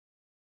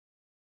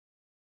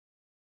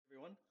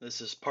Everyone. This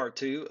is part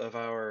two of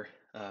our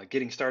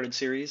Getting Started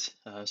series.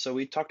 So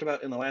we talked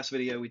about in the last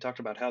video, we talked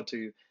about how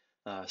to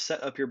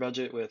set up your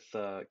budget with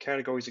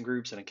categories and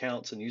groups and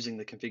accounts and using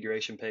the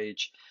configuration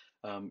page.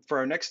 For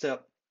our next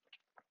step,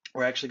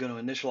 we're actually going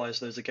to initialize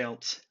those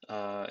accounts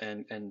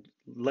and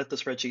let the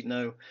spreadsheet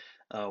know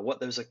what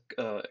those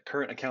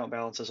current account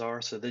balances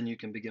are, so then you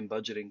can begin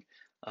budgeting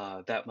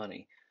that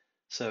money.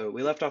 So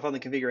we left off on the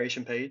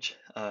configuration page,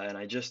 and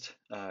I just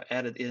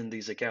added in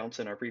these accounts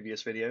in our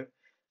previous video.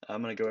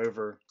 I'm going to go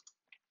over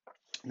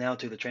now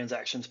to the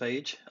transactions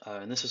page,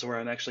 and this is where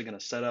I'm actually going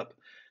to set up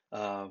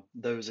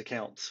those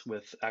accounts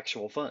with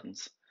actual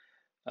funds.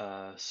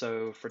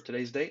 So for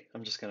today's date,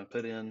 I'm just going to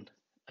put in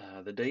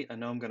the date. I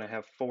know I'm going to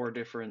have four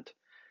different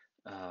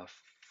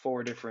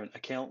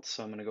accounts,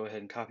 so I'm going to go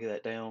ahead and copy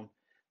that down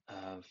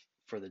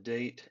for the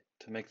date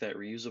to make that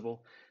reusable.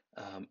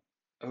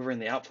 Over in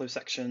the outflow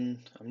section,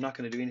 I'm not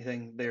going to do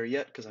anything there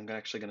yet because I'm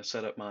actually going to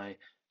set up my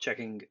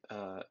checking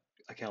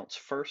accounts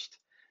first.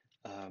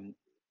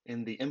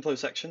 In the inflow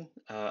section,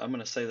 I'm going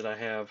to say that I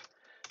have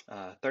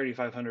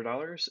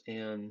 $3,500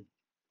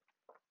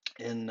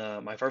 in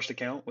my first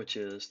account, which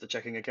is the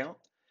checking account.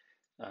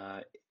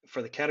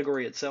 For the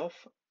category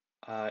itself,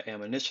 I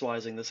am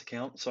initializing this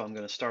account, so I'm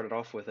going to start it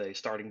off with a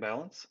starting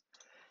balance,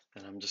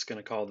 and I'm just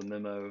going to call the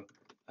memo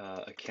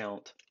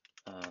account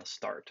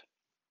start.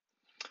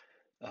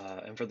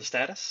 And for the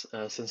status,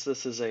 since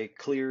this is a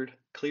cleared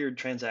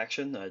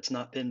transaction, it's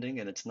not pending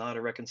and it's not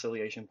a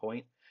reconciliation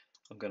point,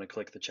 I'm going to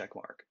click the check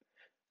mark.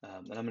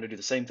 And I'm going to do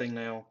the same thing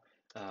now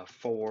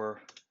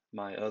for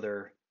my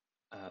other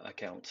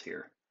accounts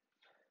here.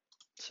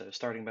 So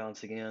starting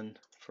balance again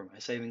for my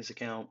savings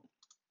account.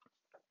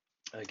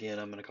 Again,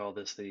 I'm going to call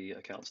this the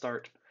account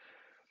start.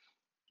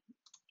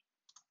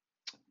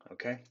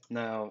 Okay,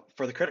 now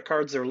for the credit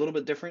cards, they're a little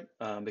bit different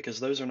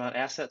because those are not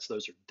assets,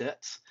 those are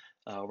debts.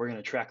 We're going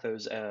to track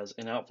those as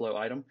an outflow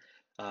item.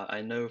 I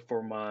know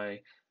for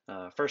my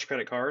first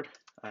credit card,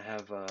 I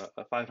have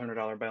a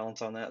 $500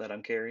 balance on that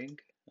I'm carrying,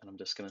 and I'm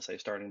just going to say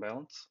starting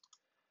balance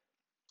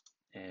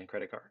and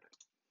credit card.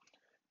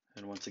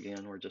 And once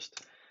again, we're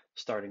just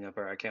starting up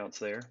our accounts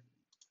there.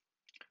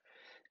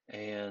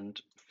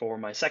 And for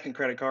my second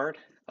credit card,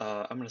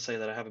 I'm going to say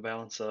that I have a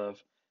balance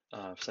of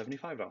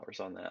 $75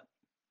 on that.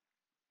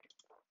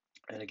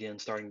 And again,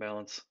 starting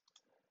balance,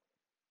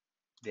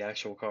 the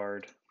actual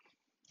card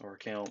or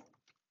account,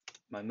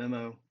 my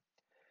memo,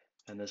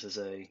 and this is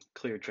a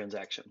cleared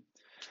transaction.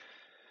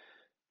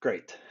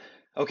 Great.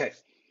 Okay,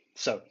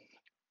 so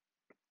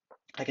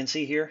I can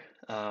see here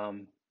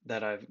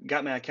that I've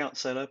got my account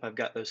set up. I've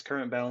got those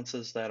current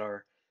balances that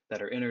are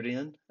entered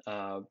in,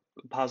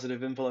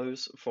 positive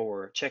inflows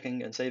for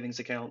checking and savings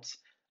accounts,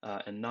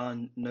 and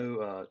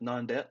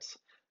non-debts.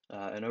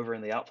 And over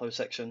in the outflow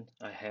section,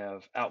 I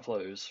have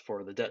outflows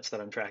for the debts that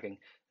I'm tracking.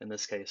 In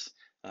this case,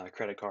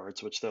 credit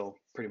cards, which they'll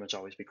pretty much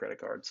always be credit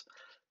cards.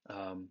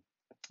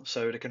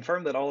 So to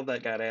confirm that all of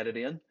that got added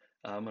in,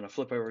 I'm going to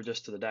flip over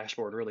just to the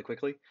dashboard really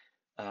quickly.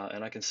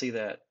 And I can see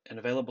that in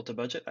available to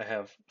budget, I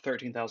have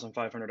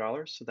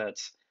 $13,500. So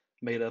that's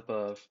made up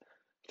of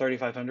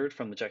 $3,500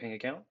 from the checking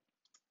account,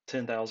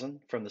 $10,000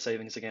 from the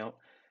savings account,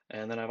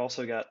 and then I've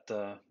also got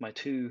my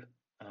two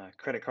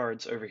credit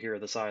cards over here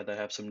at the side that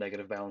have some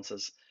negative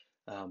balances.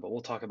 But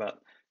we'll talk about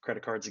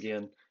credit cards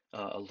again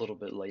a little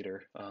bit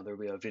later. There'll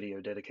be a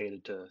video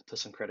dedicated to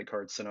some credit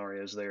card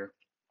scenarios there.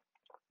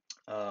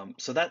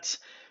 So that's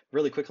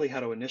really quickly how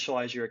to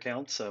initialize your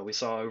accounts. We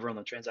saw over on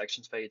the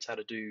transactions page how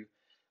to do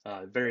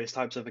various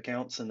types of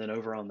accounts, and then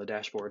over on the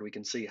dashboard we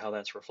can see how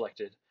that's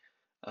reflected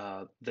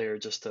there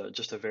just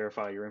to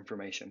verify your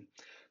information.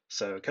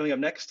 So coming up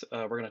next,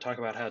 we're going to talk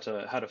about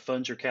how to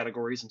fund your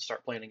categories and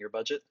start planning your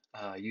budget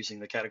using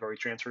the category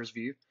transfers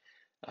view.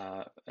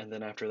 And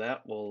then after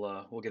that,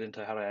 we'll get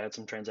into how to add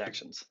some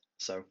transactions.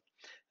 So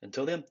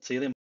until then, see you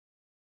then.